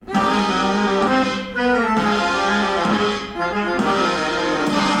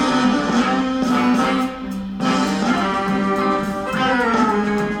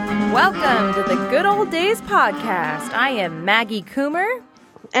Old Days podcast. I am Maggie Coomer.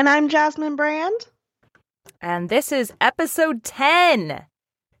 And I'm Jasmine Brand. And this is episode 10.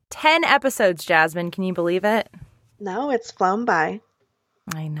 10 episodes, Jasmine. Can you believe it? No, it's flown by.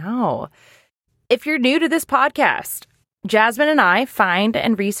 I know. If you're new to this podcast, Jasmine and I find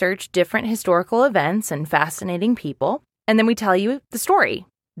and research different historical events and fascinating people, and then we tell you the story.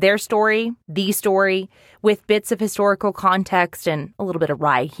 Their story, the story, with bits of historical context and a little bit of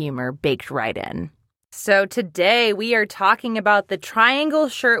wry humor baked right in. So today we are talking about the Triangle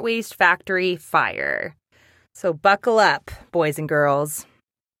Shirtwaist Factory fire. So buckle up, boys and girls.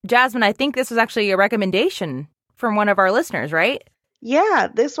 Jasmine, I think this was actually a recommendation from one of our listeners, right? Yeah,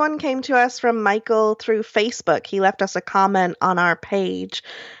 this one came to us from Michael through Facebook. He left us a comment on our page.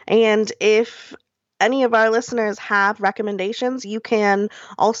 And if any of our listeners have recommendations, you can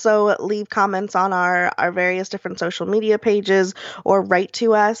also leave comments on our various different social media pages or write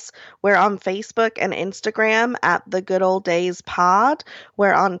to us. We're on Facebook and Instagram at The Good Old Days Pod.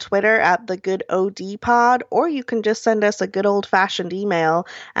 We're on Twitter at The Good OD Pod, or you can just send us a good old-fashioned email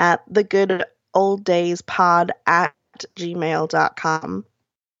at thegoodoldayspod@gmail.com.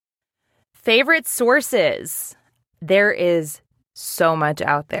 Favorite sources. There is so much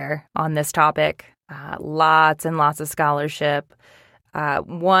out there on this topic. Lots and lots of scholarship.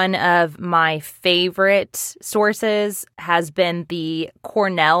 One of my favorite sources has been the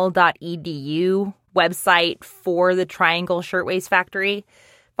cornell.edu website for the Triangle Shirtwaist Factory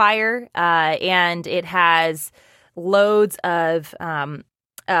fire. And it has loads of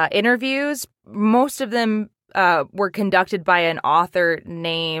interviews. Most of them were conducted by an author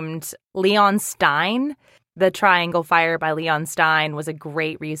named Leon Stein. The Triangle Fire by Leon Stein was a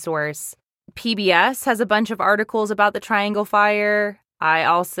great resource. PBS has a bunch of articles about the Triangle Fire. I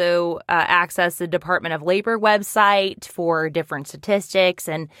also access the Department of Labor website for different statistics,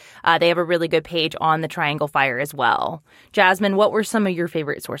 and they have a really good page on the Triangle Fire as well. Jasmine, what were some of your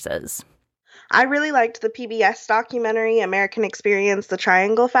favorite sources? I really liked the PBS documentary, American Experience, The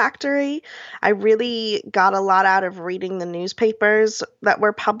Triangle Factory. I really got a lot out of reading the newspapers that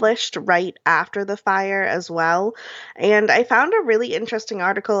were published right after the fire as well. And I found a really interesting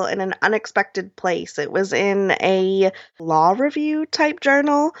article in an unexpected place. It was in a law review type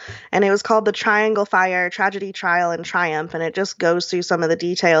journal, and it was called The Triangle Fire, Tragedy, Trial, and Triumph. And it just goes through some of the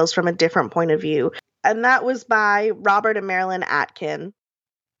details from a different point of view. And that was by Robert and Marilyn Atkin.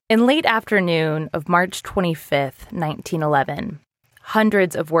 In late afternoon of March 25th, 1911,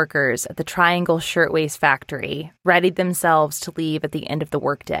 hundreds of workers at the Triangle Shirtwaist Factory readied themselves to leave at the end of the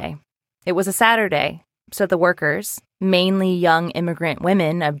workday. It was a Saturday, so the workers, mainly young immigrant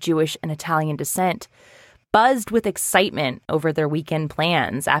women of Jewish and Italian descent, buzzed with excitement over their weekend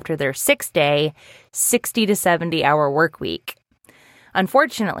plans after their 6-day, 60 to 70-hour work week.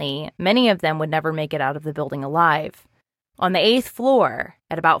 Unfortunately, many of them would never make it out of the building alive. On the 8th floor,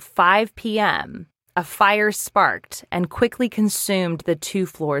 at about 5 p.m., a fire sparked and quickly consumed the 2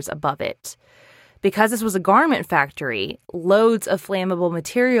 floors above it. Because this was a garment factory, loads of flammable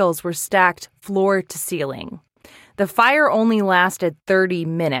materials were stacked floor to ceiling. The fire only lasted 30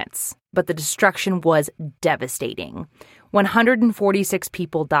 minutes, but the destruction was devastating. 146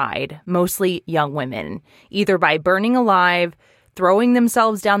 people died, mostly young women, either by burning alive, throwing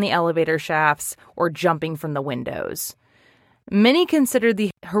themselves down the elevator shafts, or jumping from the windows. Many considered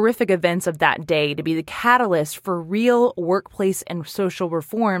the horrific events of that day to be the catalyst for real workplace and social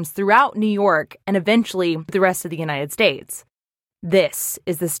reforms throughout New York and eventually the rest of the United States. This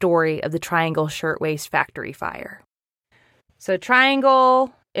is the story of the Triangle Shirtwaist Factory fire. So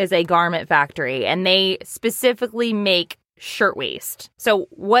Triangle is a garment factory, and they specifically make shirtwaist. So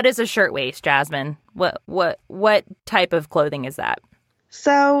what is a shirtwaist, Jasmine? What type of clothing is that?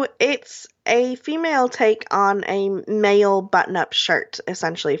 So it's a female take on a male button-up shirt,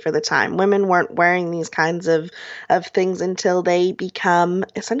 essentially, for the time. Women weren't wearing these kinds of things until they become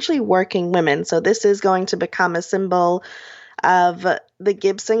essentially working women. So this is going to become a symbol of the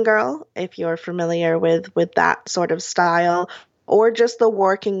Gibson girl, if you're familiar with that sort of style, or just the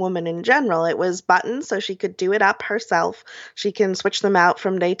working woman in general. It was buttons, so she could do it up herself. She can switch them out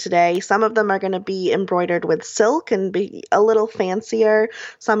from day to day. Some of them are going to be embroidered with silk and be a little fancier.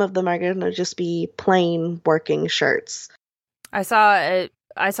 Some of them are going to just be plain working shirts. I saw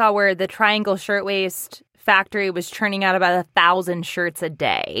where the Triangle Shirtwaist Factory was churning out about 1,000 shirts a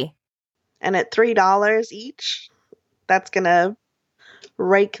day. And at $3 each, that's going to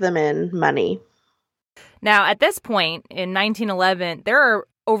rake them in money. Now, at this point, in 1911, there are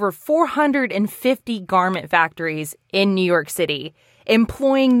over 450 garment factories in New York City,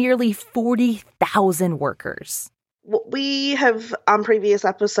 employing nearly 40,000 workers. We have on previous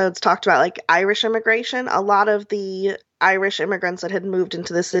episodes talked about like Irish immigration. A lot of the Irish immigrants that had moved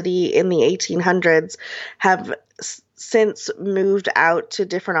into the city in the 1800s have since moved out to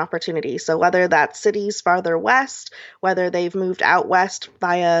different opportunities. So whether that's cities farther west, whether they've moved out west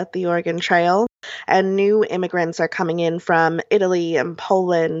via the Oregon Trail, and new immigrants are coming in from Italy and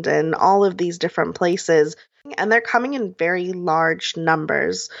Poland and all of these different places. And they're coming in very large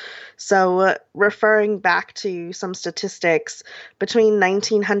numbers. So, referring back to some statistics, between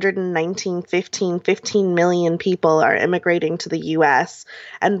 1900 and 1915, 15 million people are immigrating to the US.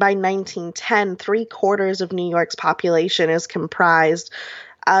 And by 1910, three-quarters of New York's population is comprised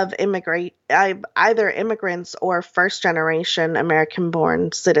of either immigrants or first-generation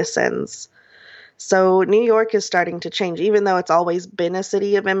American-born citizens. So New York is starting to change. Even though it's always been a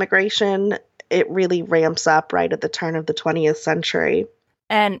city of immigration, it really ramps up right at the turn of the 20th century.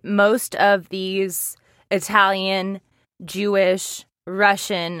 And most of these Italian, Jewish,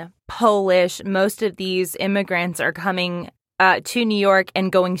 Russian, Polish, most of these immigrants are coming to New York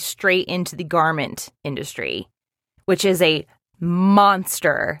and going straight into the garment industry, which is a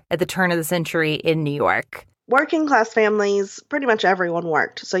monster at the turn of the century in New York. Working class families, pretty much everyone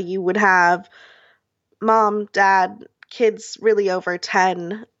worked. So you would have mom, dad, kids really over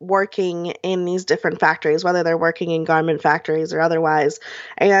 10 working in these different factories, whether they're working in garment factories or otherwise.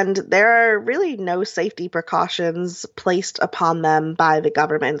 And there are really no safety precautions placed upon them by the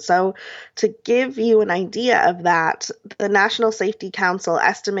government. So to give you an idea of that, the National Safety Council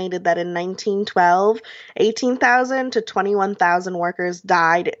estimated that in 1912, 18,000 to 21,000 workers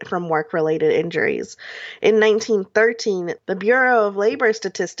died from work-related injuries. In 1913, the Bureau of Labor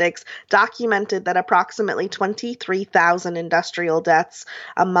Statistics documented that approximately 23,000 industrial deaths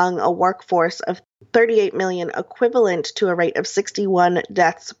among a workforce of 38 million, equivalent to a rate of 61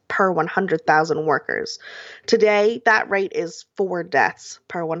 deaths per 100,000 workers. Today, that rate is 4 deaths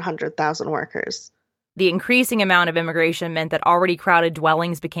per 100,000 workers. The increasing amount of immigration meant that already crowded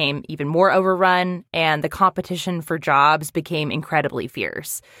dwellings became even more overrun, and the competition for jobs became incredibly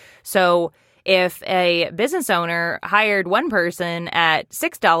fierce. So if a business owner hired one person at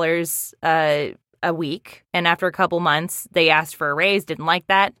 $6 a week, and after a couple months they asked for a raise, didn't like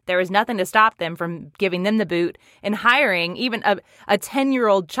that, there was nothing to stop them from giving them the boot and hiring even a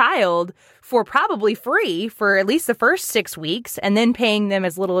 10-year-old child for probably free for at least the first 6 weeks, and then paying them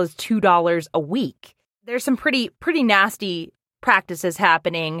as little as $2 a week. There's some pretty nasty practices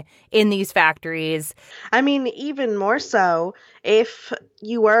happening in these factories. I mean, even more so, if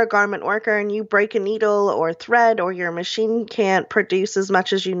you were a garment worker and you break a needle or thread, or your machine can't produce as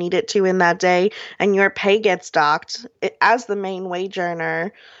much as you need it to in that day, and your pay gets docked, as the main wage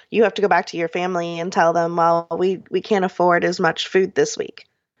earner, you have to go back to your family and tell them, well, we can't afford as much food this week.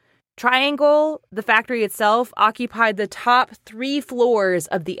 Triangle, the factory itself, occupied the top 3 floors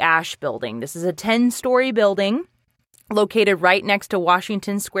of the Ash building. This is a 10-story building located right next to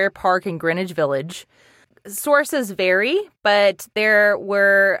Washington Square Park in Greenwich Village. Sources vary, but there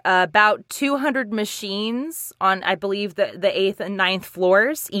were about 200 machines on, I believe, the 8th and 9th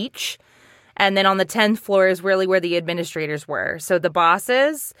floors each. And then on the 10th floor is really where the administrators were. So the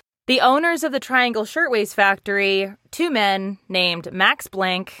bosses, the owners of the Triangle Shirtwaist factory, 2 men named Max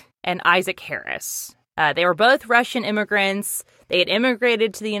Blank and Isaac Harris. They were both Russian immigrants. They had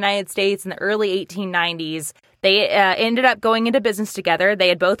immigrated to the United States in the early 1890s. They ended up going into business together. They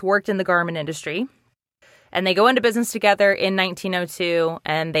had both worked in the garment industry. And they go into business together in 1902,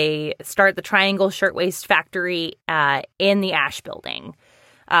 and they start the Triangle Shirtwaist factory in the Ash building.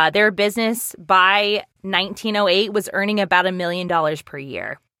 Their business by 1908 was earning about $1 million per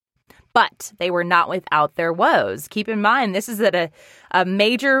year. But they were not without their woes. Keep in mind, this is at a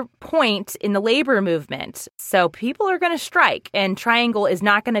major point in the labor movement. So people are going to strike, and Triangle is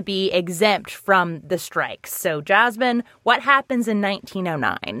not going to be exempt from the strikes. So, Jasmine, what happens in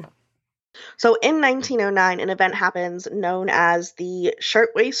 1909? So in 1909, an event happens known as the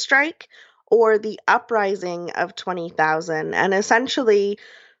Shirtwaist Strike, or the Uprising of 20,000. And essentially,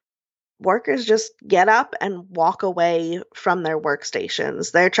 workers just get up and walk away from their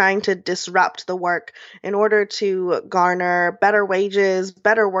workstations. They're trying to disrupt the work in order to garner better wages,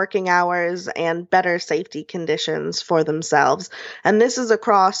 better working hours, and better safety conditions for themselves. And this is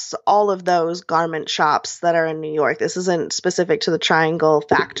across all of those garment shops that are in New York. This isn't specific to the Triangle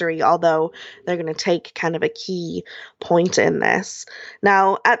factory, although they're going to take kind of a key point in this.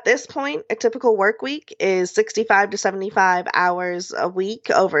 Now, at this point, a typical work week is 65 to 75 hours a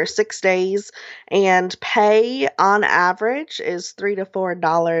week over 6 days. And pay on average is $3 to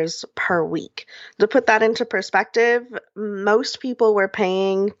 $4 per week. To put that into perspective, most people were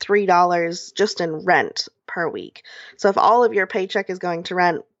paying $3 just in rent per week. So if all of your paycheck is going to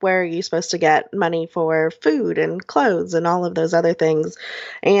rent, where are you supposed to get money for food and clothes and all of those other things?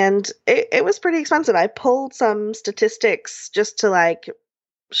 And it was pretty expensive. I pulled some statistics just to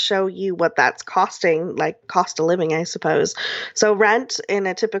show you what that's costing, like cost of living, I suppose. So rent in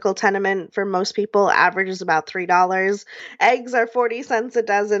a typical tenement for most people averages about $3. Eggs are 40 cents a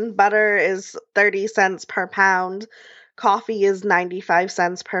dozen. Butter is 30 cents per pound. Coffee is 95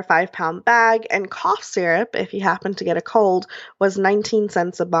 cents per 5-pound bag. And cough syrup, if you happen to get a cold, was 19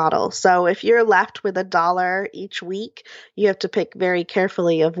 cents a bottle. So if you're left with $1 each week, you have to pick very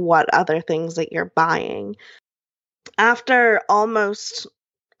carefully of what other things that you're buying. After almost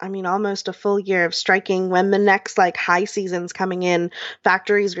a full year of striking, when the next high season's coming in,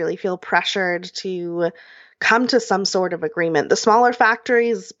 factories really feel pressured to come to some sort of agreement. The smaller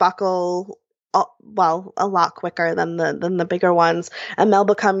factories buckle a lot quicker than the bigger ones, and they'll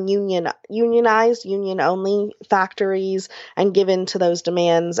become unionized, union-only factories, and give in to those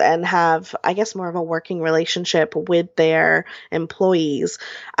demands and have, I guess, more of a working relationship with their employees.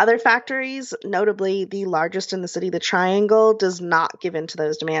 Other factories, notably the largest in the city, the Triangle, does not give in to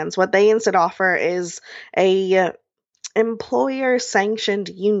those demands. What they instead offer is a employer sanctioned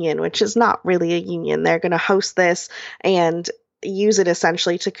union, which is not really a union. They're going to host this and use it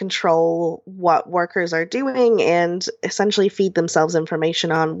essentially to control what workers are doing and essentially feed themselves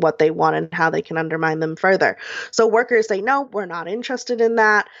information on what they want and how they can undermine them further. So workers say, no, we're not interested in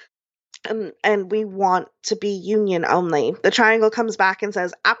that. And we want to be union only. The Triangle comes back and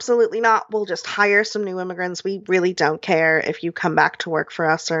says, absolutely not. We'll just hire some new immigrants. We really don't care if you come back to work for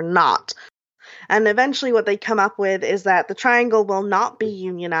us or not. And eventually what they come up with is that the Triangle will not be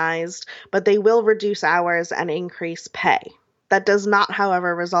unionized, but they will reduce hours and increase pay. That does not,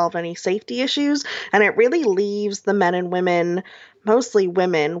 however, resolve any safety issues, and it really leaves the men and women, mostly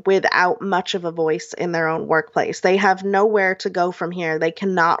women, without much of a voice in their own workplace. They have nowhere to go from here. They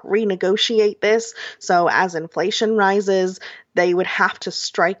cannot renegotiate this, so as inflation rises, they would have to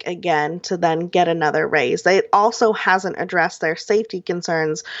strike again to then get another raise. It also hasn't addressed their safety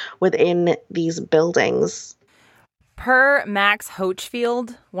concerns within these buildings. Per Max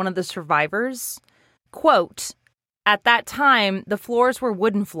Hochfield, one of the survivors, quote, "At that time, the floors were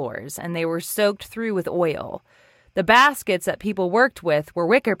wooden floors, and they were soaked through with oil. The baskets that people worked with were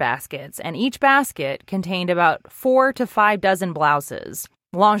wicker baskets, and each basket contained about 4 to 5 dozen blouses,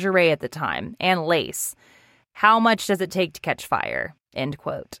 lingerie at the time, and lace. How much does it take to catch fire?" End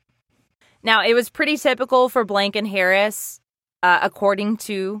quote. Now, it was pretty typical for Blank and Harris, according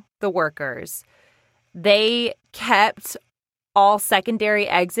to the workers. They kept all secondary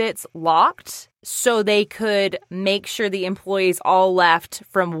exits locked so they could make sure the employees all left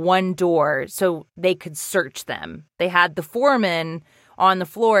from one door so they could search them. They had the foreman on the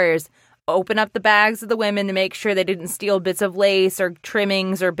floors open up the bags of the women to make sure they didn't steal bits of lace or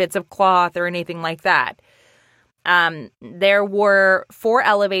trimmings or bits of cloth or anything like that. There were 4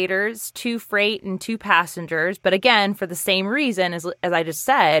 elevators, 2 freight and 2 passengers, but again, for the same reason as I just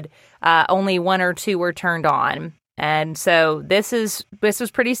said, only 1 or 2 were turned on. And so this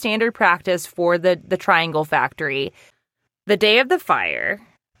was pretty standard practice for the Triangle factory. The day of the fire,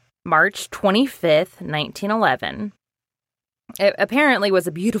 March 25th, 1911, it apparently was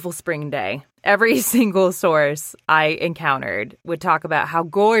a beautiful spring day. Every single source I encountered would talk about how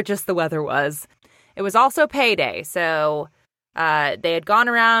gorgeous the weather was. It was also payday, so they had gone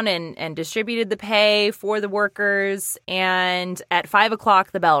around and distributed the pay for the workers, and at 5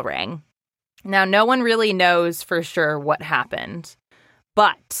 o'clock the bell rang. Now, no one really knows for sure what happened,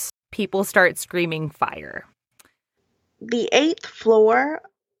 but people start screaming fire. The 8th floor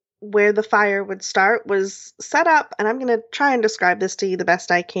where the fire would start was set up, and I'm going to try and describe this to you the best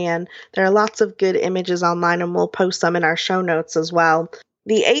I can. There are lots of good images online, and we'll post them in our show notes as well.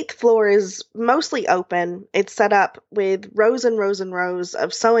 The 8th floor is mostly open. It's set up with rows and rows and rows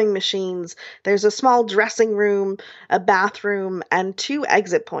of sewing machines. There's a small dressing room, a bathroom, and 2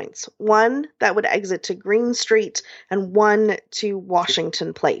 exit points. One that would exit to Green Street and one to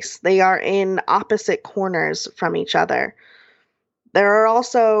Washington Place. They are in opposite corners from each other. There are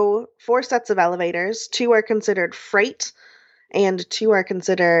also 4 sets of elevators. 2 are considered freight and 2 are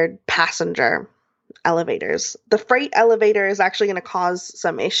considered passenger elevators. The freight elevator is actually going to cause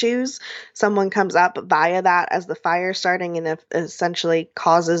some issues. Someone comes up via that as the fire is starting and it essentially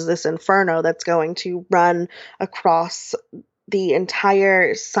causes this inferno that's going to run across the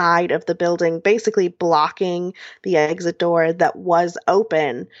entire side of the building, basically blocking the exit door that was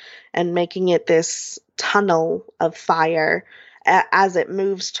open and making it this tunnel of fire as it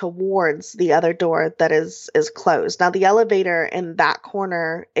moves towards the other door that is closed. Now the elevator in that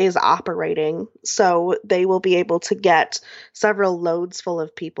corner is operating, so they will be able to get several loads full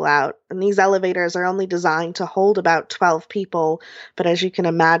of people out. And these elevators are only designed to hold about 12 people, but as you can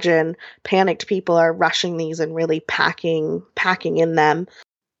imagine, panicked people are rushing these and really packing in them.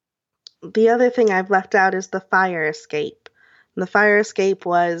 The other thing I've left out is the fire escape. And the fire escape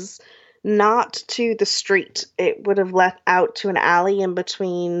was not to the street. It would have let out to an alley in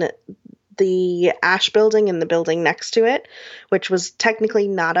between the Ash building and the building next to it, which was technically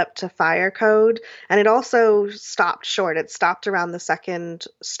not up to fire code. And it also stopped short. It stopped around the second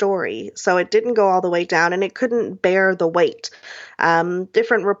story. So it didn't go all the way down and it couldn't bear the weight.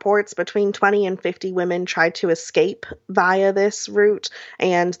 Different reports, between 20 and 50 women tried to escape via this route,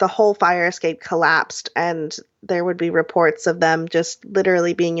 and the whole fire escape collapsed. And there would be reports of them just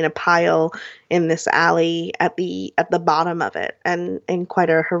literally being in a pile in this alley at the bottom of it, and in quite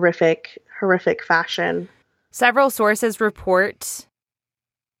a horrific fashion. Several sources report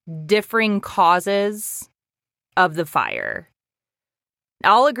differing causes of the fire.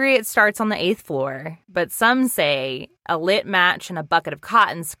 All agree it starts on the 8th floor, but some say a lit match and a bucket of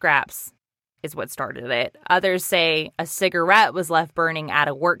cotton scraps is what started it. Others say a cigarette was left burning at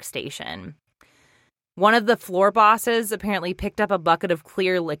a workstation. One of the floor bosses apparently picked up a bucket of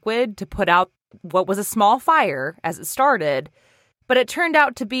clear liquid to put out what was a small fire as it started, but it turned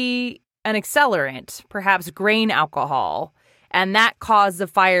out to be an accelerant, perhaps grain alcohol, and that caused the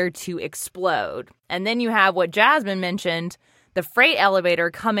fire to explode. And then you have what Jasmine mentioned, the freight elevator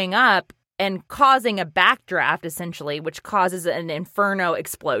coming up and causing a backdraft, essentially, which causes an inferno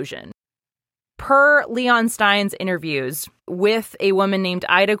explosion. Per Leon Stein's interviews with a woman named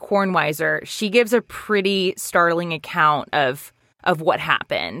Ida Kornweiser, she gives a pretty startling account of what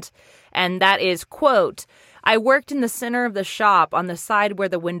happened. And that is, quote, "I worked in the center of the shop on the side where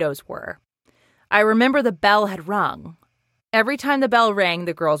the windows were. I remember the bell had rung. Every time the bell rang,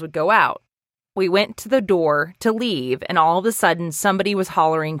 the girls would go out. We went to the door to leave, and all of a sudden, somebody was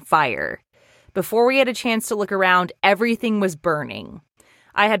hollering fire. Before we had a chance to look around, everything was burning.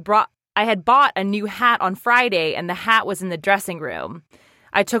 I had bought a new hat on Friday, and the hat was in the dressing room.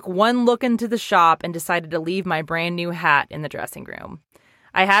 I took one look into the shop and decided to leave my brand new hat in the dressing room.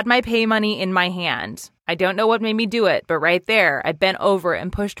 I had my pay money in my hand. I don't know what made me do it, but right there, I bent over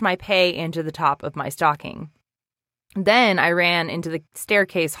and pushed my pay into the top of my stocking. Then I ran into the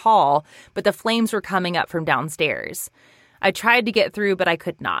staircase hall, but the flames were coming up from downstairs. I tried to get through, but I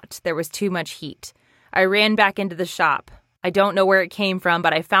could not. There was too much heat. I ran back into the shop. I don't know where it came from,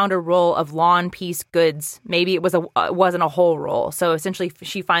 but I found a roll of lawn piece goods. Maybe it wasn't a whole roll. So essentially,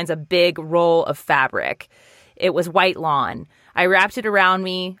 she finds a big roll of fabric. It was white lawn. I wrapped it around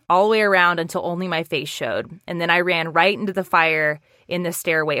me, all the way around until only my face showed. And then I ran right into the fire in the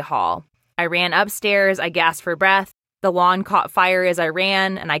stairway hall. I ran upstairs. I gasped for breath. The lawn caught fire as I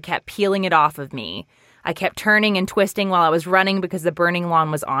ran, and I kept peeling it off of me. I kept turning and twisting while I was running because the burning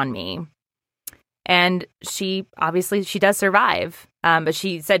lawn was on me. And she does survive. But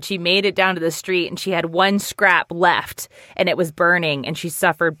she said she made it down to the street and she had one scrap left and it was burning and she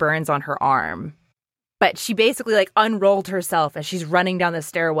suffered burns on her arm. But she basically unrolled herself as she's running down the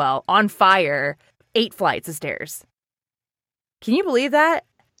stairwell on fire, 8 flights of stairs. Can you believe that?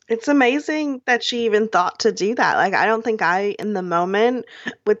 It's amazing that she even thought to do that. I don't think I, in the moment,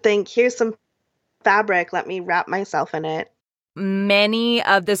 would think, here's some fabric, let me wrap myself in it. Many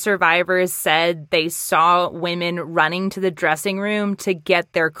of the survivors said they saw women running to the dressing room to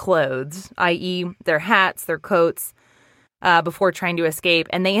get their clothes, i.e. their hats, their coats, before trying to escape.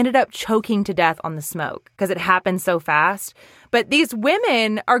 And they ended up choking to death on the smoke because it happened so fast. But these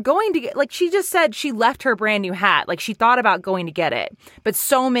women are going to get, she just said she left her brand new hat. She thought about going to get it. But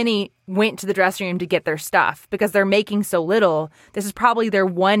so many went to the dressing room to get their stuff because they're making so little. This is probably their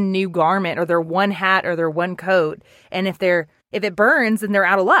one new garment or their one hat or their one coat. And if it burns, then they're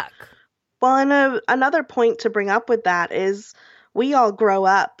out of luck. Well, and another point to bring up with that is we all grow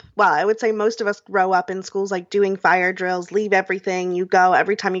up. Well, I would say most of us grow up in schools doing fire drills, leave everything, you go.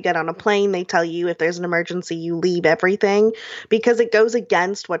 Every time you get on a plane, they tell you if there's an emergency, you leave everything because it goes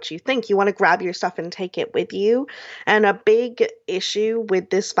against what you think. You want to grab your stuff and take it with you. And a big issue with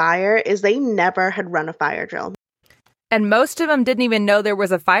this fire is they never had run a fire drill. And most of them didn't even know there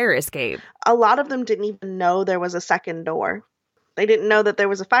was a fire escape. A lot of them didn't even know there was a second door. They didn't know that there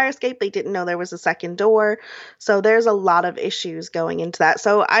was a fire escape. They didn't know there was a second door. So there's a lot of issues going into that.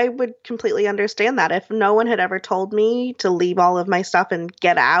 So I would completely understand that. If no one had ever told me to leave all of my stuff and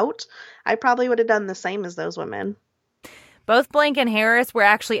get out, I probably would have done the same as those women. Both Blank and Harris were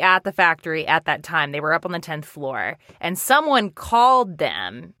actually at the factory at that time. They were up on the 10th floor, and someone called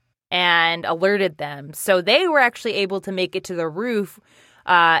them and alerted them. So they were actually able to make it to the roof,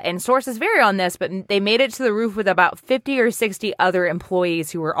 and sources vary on this, but they made it to the roof with about 50 or 60 other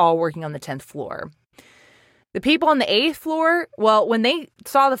employees who were all working on the 10th floor. The people on the 8th floor, well, when they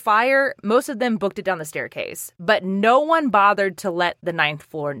saw the fire, most of them booked it down the staircase, but no one bothered to let the 9th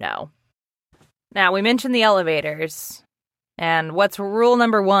floor know. Now, we mentioned the elevators, and what's rule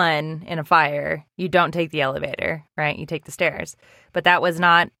number 1 in a fire? You don't take the elevator, right? You take the stairs. But that was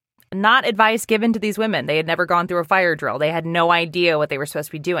not advice given to these women. They had never gone through a fire drill. They had no idea what they were supposed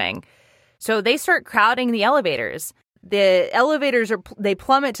to be doing. So they start crowding the elevators. The elevators they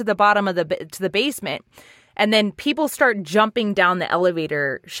plummet to the bottom of the basement. And then people start jumping down the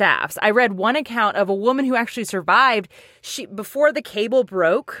elevator shafts. I read one account of a woman who actually survived. Before the cable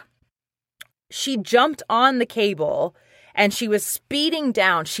broke, she jumped on the cable and she was speeding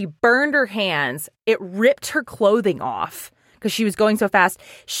down. She burned her hands. It ripped her clothing off because she was going so fast.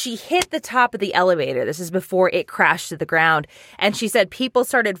 She hit the top of the elevator. This is before it crashed to the ground. And she said people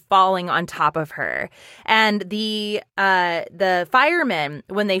started falling on top of her. And the firemen,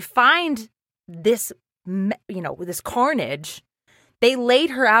 when they find this, this carnage, they laid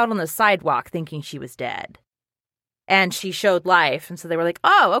her out on the sidewalk thinking she was dead. And she showed life. And so they were like,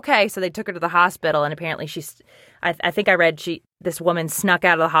 oh, okay. So they took her to the hospital. And apparently I think I read this woman snuck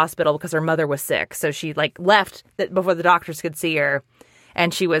out of the hospital because her mother was sick. So she left before the doctors could see her.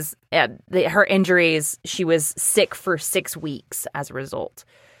 And she was, her injuries, she was sick for 6 weeks as a result.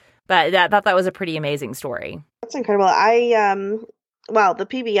 But I thought that was a pretty amazing story. That's incredible. The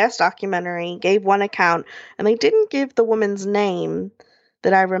PBS documentary gave one account, and they didn't give the woman's name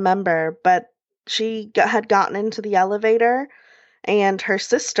that I remember, but she had gotten into the elevator, and her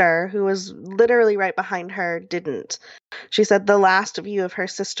sister, who was literally right behind her, didn't. She said the last view of her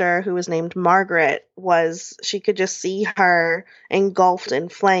sister, who was named Margaret, was she could just see her engulfed in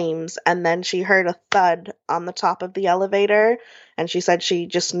flames, and then she heard a thud on the top of the elevator, and she said she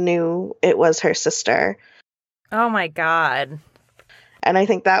just knew it was her sister. Oh my God. And I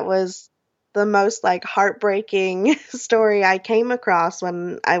think that was the most heartbreaking story I came across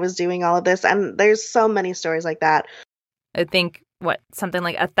when I was doing all of this. And there's so many stories like that. I think something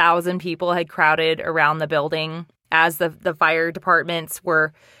like 1,000 people had crowded around the building as the fire departments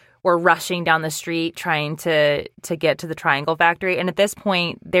were rushing down the street trying to get to the Triangle factory. And at this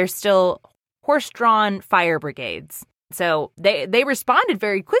point, there's still horse-drawn fire brigades. So they responded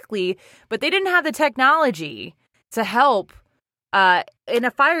very quickly, but they didn't have the technology to help in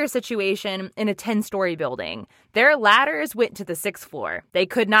a fire situation in a 10-story building. Their ladders went to the 6th floor. They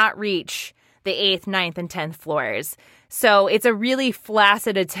could not reach the 8th, 9th, and 10th floors. So it's a really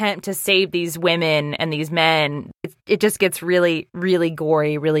flaccid attempt to save these women and these men. It just gets really, really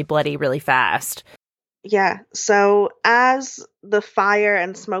gory, really bloody, really fast. Yeah. So as the fire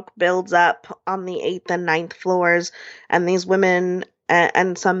and smoke builds up on the 8th and 9th floors, and these women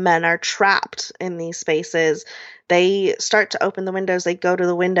and some men are trapped in these spaces, they start to open the windows. They go to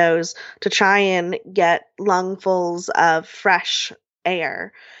the windows to try and get lungfuls of fresh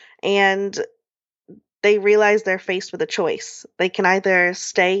air. And they realize they're faced with a choice. They can either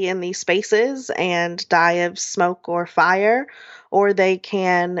stay in these spaces and die of smoke or fire, or they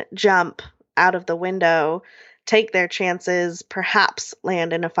can jump out of the window, take their chances, perhaps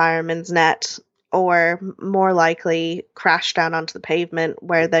land in a fireman's net, or more likely crash down onto the pavement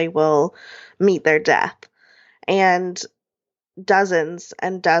where they will meet their death. And dozens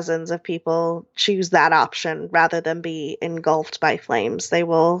and dozens of people choose that option rather than be engulfed by flames. They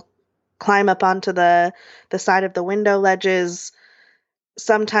will climb up onto the side of the window ledges,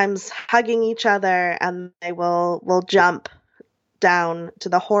 sometimes hugging each other, and they will jump down to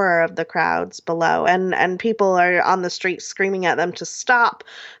the horror of the crowds below. And people are on the street screaming at them to stop.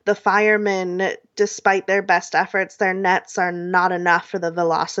 The firemen, despite their best efforts, their nets are not enough for the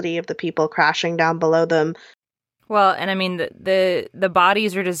velocity of the people crashing down below them. Well, and I mean, the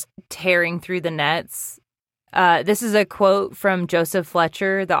bodies are just tearing through the nets. This is a quote from Joseph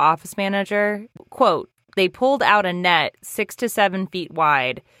Fletcher, the office manager. Quote, "They pulled out a net 6 to 7 feet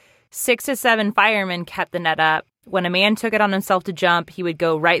wide. 6 to 7 firemen kept the net up. When a man took it on himself to jump, he would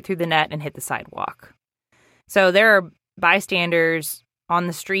go right through the net and hit the sidewalk." So there are bystanders on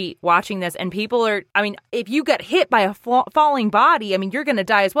the street watching this, and people are, I mean, if you get hit by a falling body, I mean, you're going to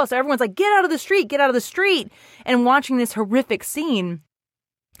die as well. So everyone's like, get out of the street, get out of the street, and watching this horrific scene.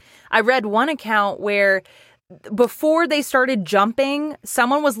 I read one account where before they started jumping,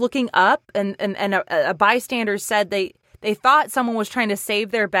 someone was looking up, and a bystander said they thought someone was trying to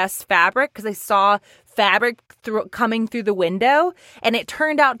save their best fabric because they saw fabric coming through the window, and it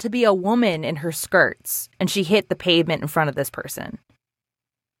turned out to be a woman in her skirts, and she hit the pavement in front of this person.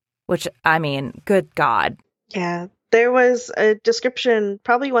 Which, I mean, good God. Yeah, there was a description,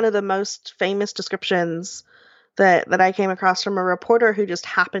 probably one of the most famous descriptions that I came across from a reporter who just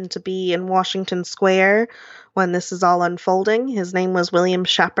happened to be in Washington Square when this is all unfolding. His name was William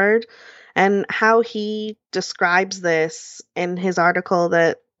Shepard, and how he describes this in his article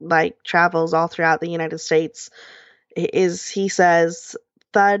that like travels all throughout the United States is he says,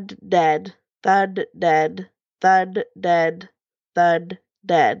 thud dead, thud dead, thud dead, thud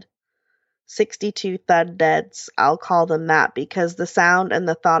dead. 62 thud deads, I'll call them that, because the sound and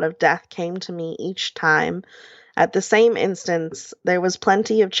the thought of death came to me each time. At the same instance, there was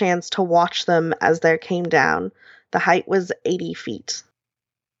plenty of chance to watch them as there came down. The height was 80 feet.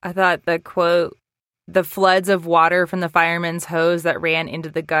 I thought the quote, the floods of water from the fireman's hose that ran into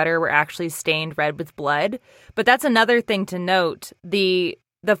the gutter were actually stained red with blood. But that's another thing to note. The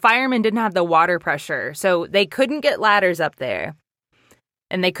firemen didn't have the water pressure, so they couldn't get ladders up there.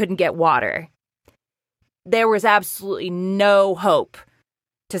 And they couldn't get water. There was absolutely no hope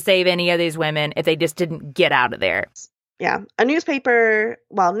to save any of these women if they just didn't get out of there. Yeah. Newspapers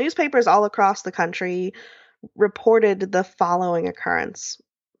all across the country reported the following occurrence.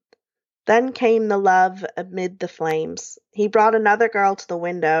 Then came the love amid the flames. He brought another girl to the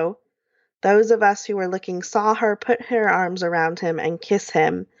window. Those of us who were looking saw her put her arms around him and kiss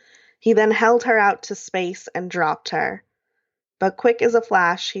him. He then held her out to space and dropped her. But quick as a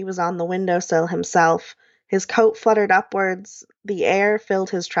flash, he was on the windowsill himself. His coat fluttered upwards. The air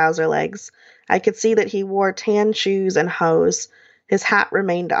filled his trouser legs. I could see that he wore tan shoes and hose. His hat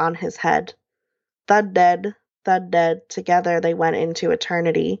remained on his head. Thud dead, together they went into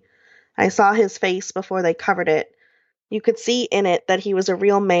eternity. I saw his face before they covered it. You could see in it that he was a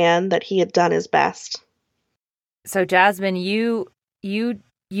real man, that he had done his best. So, Jasmine, you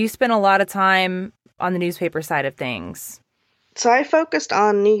spent a lot of time on the newspaper side of things. So I focused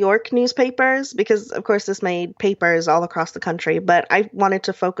on New York newspapers because, of course, this made papers all across the country, but I wanted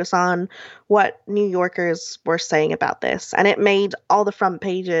to focus on what New Yorkers were saying about this. And it made all the front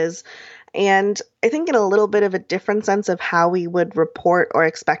pages. And I think in a little bit of a different sense of how we would report or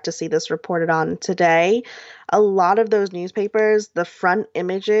expect to see this reported on today, a lot of those newspapers, the front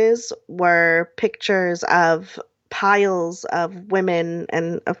images were pictures of piles of women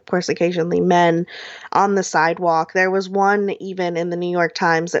and, of course, occasionally men on the sidewalk. There was one even in the New York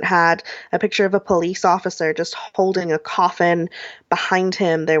Times that had a picture of a police officer just holding a coffin. Behind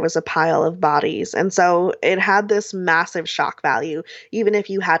him, there was a pile of bodies. And so it had this massive shock value. Even if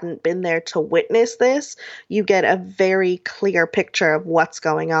you hadn't been there to witness this, you get a very clear picture of what's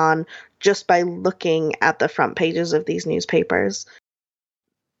going on just by looking at the front pages of these newspapers.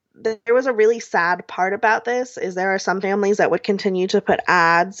 There was a really sad part about this is there are some families that would continue to put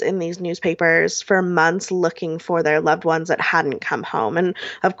ads in these newspapers for months looking for their loved ones that hadn't come home. And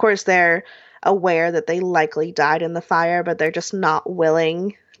of course, they're aware that they likely died in the fire, but they're just not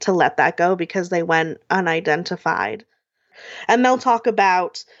willing to let that go because they went unidentified. And they'll talk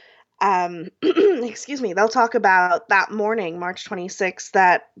about they'll talk about that morning, March 26th,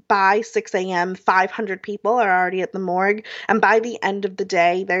 that by 6 a.m., 500 people are already at the morgue. And by the end of the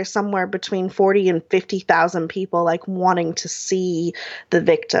day, there's somewhere between 40 and 50,000 people like wanting to see the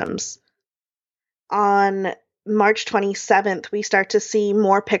victims. On March 27th, we start to see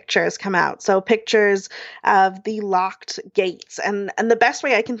more pictures come out. So pictures of the locked gates. And the best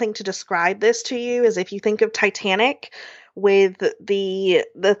way I can think to describe this to you is if you think of Titanic, with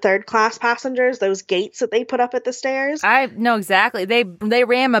the third class passengers, those gates that they put up at the stairs. I know exactly. They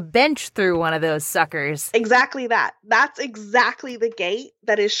ram a bench through one of those suckers. Exactly that. That's exactly the gate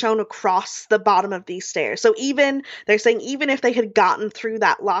that is shown across the bottom of these stairs. So they're saying even if they had gotten through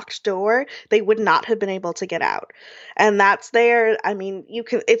that locked door, they would not have been able to get out. And that's there. I mean,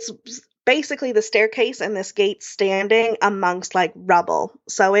 it's basically the staircase and this gate standing amongst like rubble.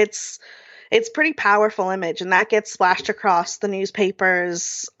 So it's pretty powerful image, and that gets splashed across the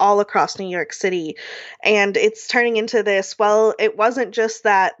newspapers all across New York City. And it's turning into this, well, it wasn't just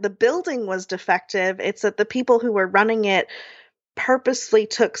that the building was defective, it's that the people who were running it purposely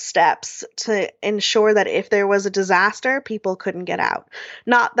took steps to ensure that if there was a disaster, people couldn't get out.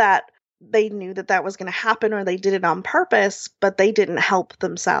 Not that they knew that that was going to happen or they did it on purpose, but they didn't help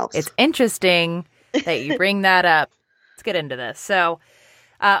themselves. It's interesting that you bring that up. Let's get into this. So,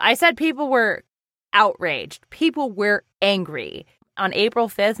 I said people were outraged. People were angry. On April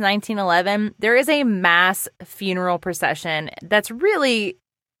 5th, 1911, there is a mass funeral procession that's really,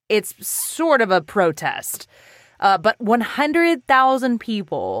 it's sort of a protest. But 100,000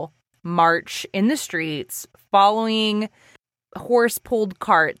 people march in the streets following horse-pulled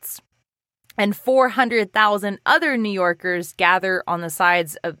carts, and 400,000 other New Yorkers gather on the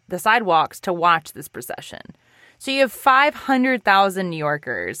sides of the sidewalks to watch this procession. So you have 500,000 New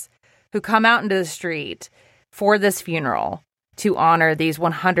Yorkers who come out into the street for this funeral to honor these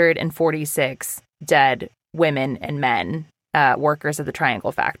 146 dead women and men, workers of the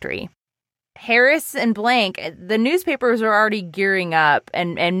Triangle Factory. Harris and Blank, the newspapers are already gearing up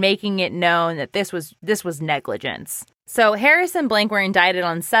and making it known that this was negligence. So Harris and Blank were indicted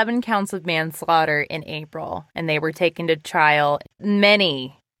on 7 counts of manslaughter in April, and they were taken to trial.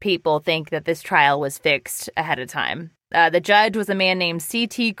 Many people think that this trial was fixed ahead of time. The judge was a man named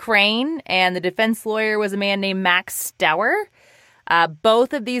C.T. Crane, and the defense lawyer was a man named Max Stour.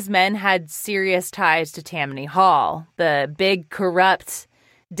 Both of these men had serious ties to Tammany Hall, the big corrupt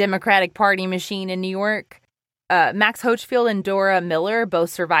Democratic Party machine in New York. Max Hochfield and Dora Miller, both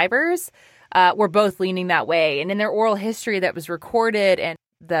survivors, were both leaning that way. And in their oral history that was recorded in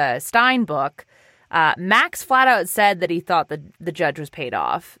the Stein book, Max flat out said that he thought the judge was paid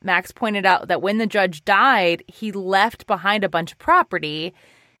off. Max pointed out that when the judge died, he left behind a bunch of property,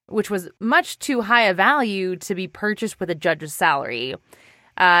 which was much too high a value to be purchased with a judge's salary.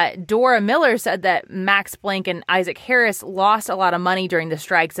 Dora Miller said that Max Blank and Isaac Harris lost a lot of money during the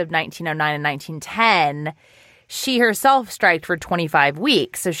strikes of 1909 and 1910. She herself striked for 25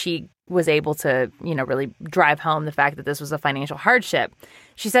 weeks, so she was able to, really drive home the fact that this was a financial hardship.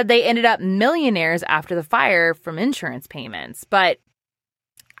 She said they ended up millionaires after the fire from insurance payments. But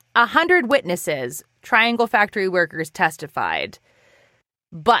 100 witnesses, Triangle Factory workers, testified.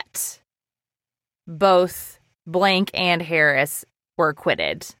 But both Blank and Harris were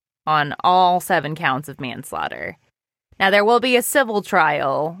acquitted on all 7 counts of manslaughter. Now, there will be a civil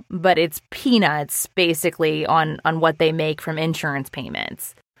trial, but it's peanuts, basically, on what they make from insurance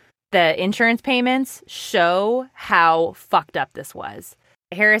payments. The insurance payments show how fucked up this was.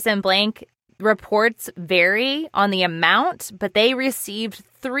 Harris and Blank reports vary on the amount, but they received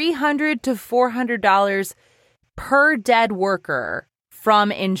 $300 to $400 per dead worker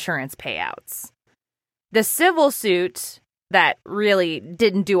from insurance payouts. The civil suit that really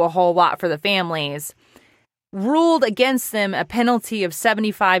didn't do a whole lot for the families ruled against them a penalty of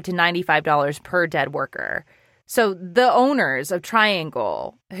 $75 to $95 per dead worker. So the owners of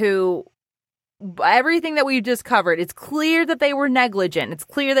Triangle, who everything that we've just covered, it's clear that they were negligent. It's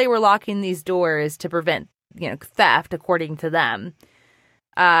clear they were locking these doors to prevent, theft, according to them.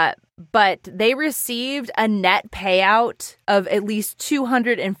 But they received a net payout of at least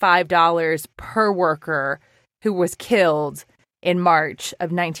 $205 per worker who was killed in March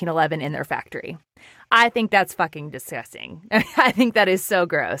of 1911 in their factory. I think that's fucking disgusting. I think that is so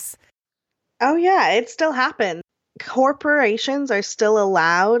gross. Oh, yeah, it still happens. Corporations are still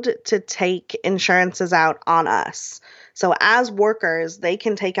allowed to take insurances out on us. So as workers, they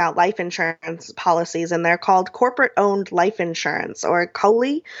can take out life insurance policies, and they're called corporate-owned life insurance, or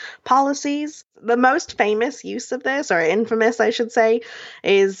COLI policies. The most famous use of this, or infamous, I should say,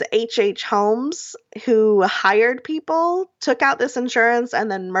 is H.H. Holmes, who hired people, took out this insurance, and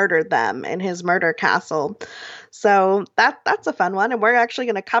then murdered them in his murder castle. So that's a fun one, and we're actually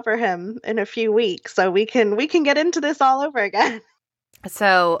going to cover him in a few weeks, so we can get into this all over again.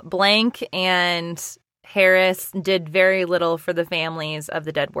 So Blank and Harris did very little for the families of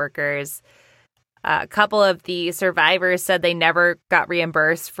the dead workers. A couple of the survivors said they never got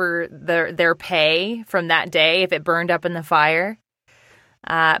reimbursed for their pay from that day if it burned up in the fire.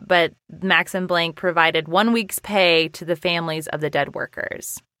 But Max and Blank provided 1 week's pay to the families of the dead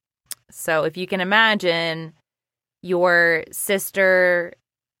workers. So if you can imagine your sister,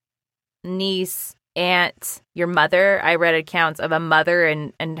 niece, aunt, your mother, I read accounts of a mother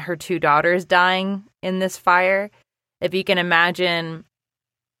and her 2 daughters dying in this fire. If you can imagine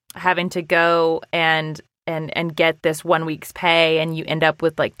having to go and get this 1 week's pay and you end up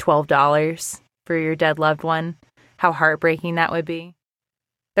with like $12 for your dead loved one, how heartbreaking that would be.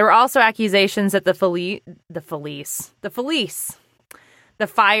 There were also accusations that the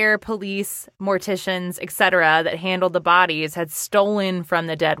fire, police, morticians, etc., that handled the bodies had stolen from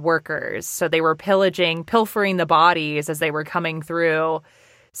the dead workers. So they were pilfering the bodies as they were coming through.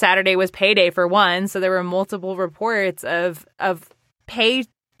 Saturday was payday for one, so there were multiple reports of pay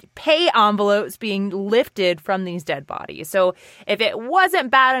envelopes being lifted from these dead bodies. So if it wasn't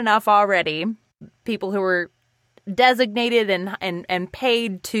bad enough already, people who were designated and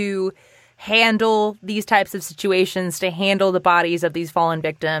paid to handle these types of situations, to handle the bodies of these fallen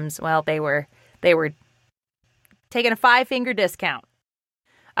victims, well, they were taking a 5-finger discount.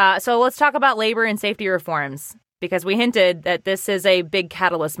 So let's talk about labor and safety reforms. because we hinted that this is a big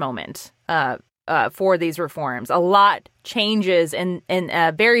catalyst moment for these reforms. A lot changes in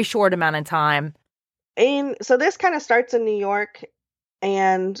a very short amount of time. And so this kind of starts in New York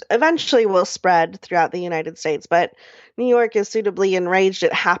and eventually will spread throughout the United States. But New York is suitably enraged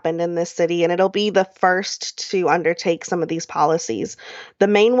it happened in this city, and it'll be the first to undertake some of these policies. The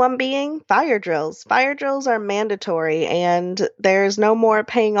main one being fire drills. Fire drills are mandatory, and there's no more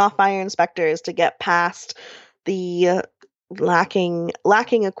paying off fire inspectors to get past the lacking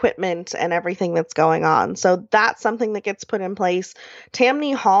equipment and everything that's going on. So that's something that gets put in place.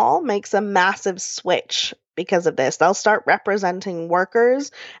 Tammany Hall makes a massive switch because of this. They'll start representing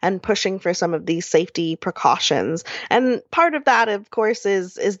workers and pushing for some of these safety precautions. And part of that, of course,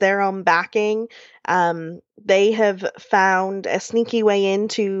 is their own backing. They have found a sneaky way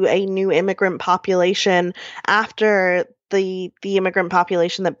into a new immigrant population after the immigrant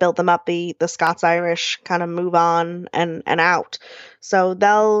population that built them up, the Scots-Irish, kind of move on and out. So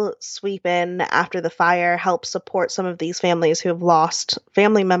they'll sweep in after the fire, help support some of these families who have lost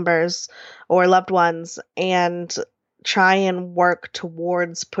family members or loved ones, and try and work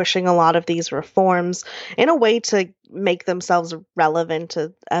towards pushing a lot of these reforms in a way to make themselves relevant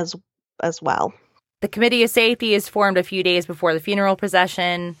as well. The Committee of Safety is formed a few days before the funeral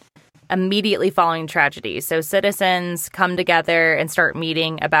procession, immediately following tragedy. So citizens come together and start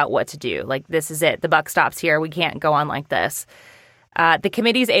meeting about what to do. Like, this is it. The buck stops here. We can't go on like this. The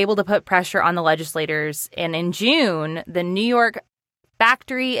committee is able to put pressure on the legislators. And in June, the New York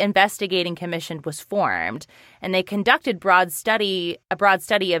Factory Investigating Commission was formed, and they conducted a broad study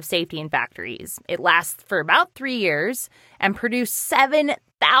of safety in factories. It lasts for about 3 years and produced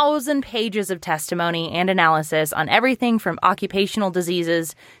 7,000 pages of testimony and analysis on everything from occupational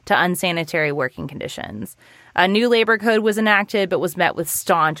diseases to unsanitary working conditions. A new labor code was enacted, but was met with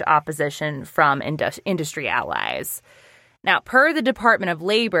staunch opposition from industry allies. Now, per the Department of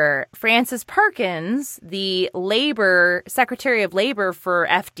Labor, Frances Perkins, the Secretary of Labor for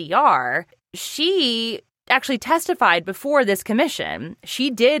FDR, she actually testified before this commission. She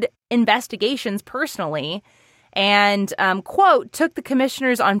did investigations personally and, quote, took the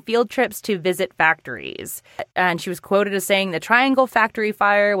commissioners on field trips to visit factories. And she was quoted as saying the Triangle Factory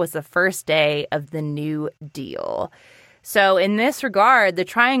fire was the first day of the New Deal. So in this regard, the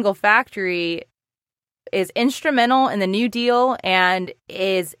Triangle Factory is instrumental in the New Deal and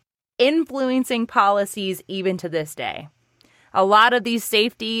is influencing policies even to this day. A lot of these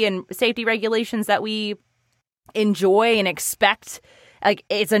safety regulations that we enjoy and expect, like,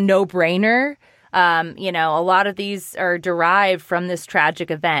 it's a no-brainer. A lot of these are derived from this tragic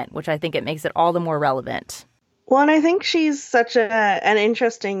event, which I think it makes it all the more relevant. Well, and I think she's such an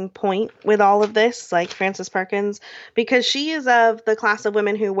interesting point with all of this, like Frances Perkins, because she is of the class of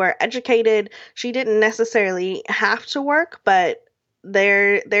women who were educated. She didn't necessarily have to work, but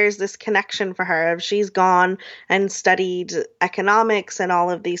there's this connection for her. She's gone and studied economics and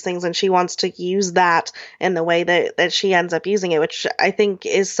all of these things, and she wants to use that in the way that she ends up using it, which I think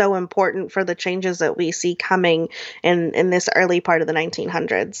is so important for the changes that we see coming in this early part of the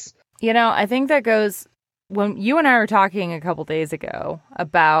 1900s. I think that goes... When you and I were talking a couple days ago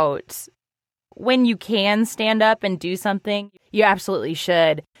about when you can stand up and do something, you absolutely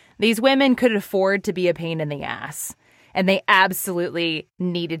should. These women could afford to be a pain in the ass, and they absolutely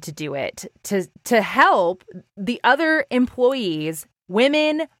needed to do it to help the other employees,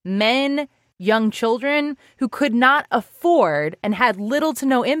 women, men, young children who could not afford and had little to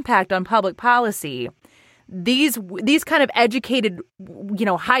no impact on public policy. These kind of educated,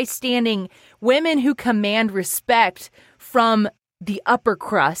 high-standing women who command respect from the upper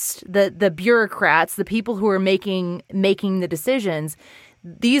crust, the bureaucrats, the people who are making the decisions.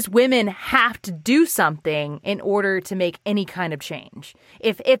 These women have to do something in order to make any kind of change.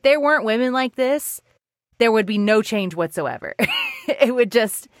 If there weren't women like this, there would be no change whatsoever. It would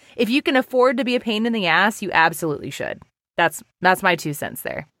just, if you can afford to be a pain in the ass, you absolutely should. That's my 2 cents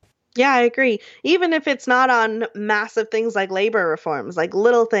there. Yeah, I agree. Even if it's not on massive things like labor reforms, like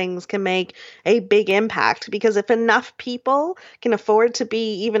little things can make a big impact, because if enough people can afford to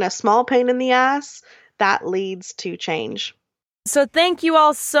be even a small pain in the ass, that leads to change. So thank you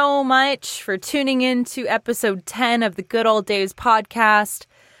all so much for tuning in to episode 10 of the Good Old Days podcast.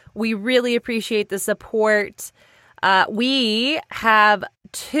 We really appreciate the support. We have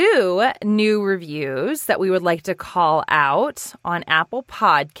 2 new reviews that we would like to call out on Apple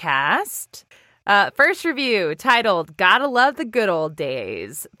Podcast. First review titled, Gotta Love the Good Old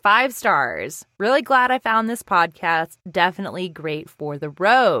Days. 5 stars. Really glad I found this podcast. Definitely great for the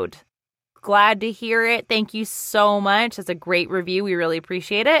road. Glad to hear it. Thank you so much. That's a great review. We really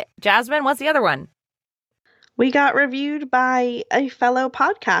appreciate it. Jasmine, what's the other one? We got reviewed by a fellow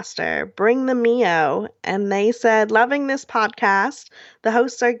podcaster, Bring the Mio, and they said, loving this podcast. The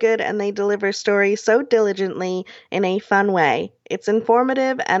hosts are good and they deliver stories so diligently in a fun way. It's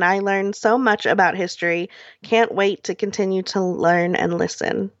informative and I learned so much about history. Can't wait to continue to learn and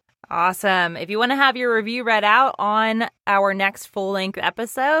listen. Awesome. If you want to have your review read out on our next full-length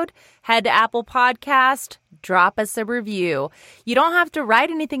episode, head to Apple Podcast, drop us a review. You don't have to write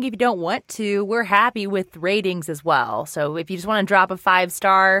anything if you don't want to. We're happy with ratings as well. So if you just want to drop a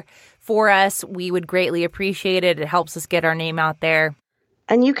 5-star for us, we would greatly appreciate it. It helps us get our name out there.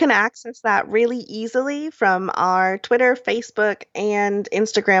 And you can access that really easily from our Twitter, Facebook, and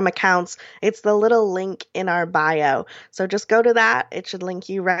Instagram accounts. It's the little link in our bio. So just go to that. It should link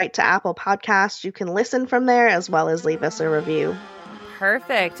you right to Apple Podcasts. You can listen from there as well as leave us a review.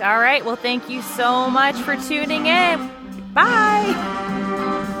 Perfect. All right. Well, thank you so much for tuning in. Bye.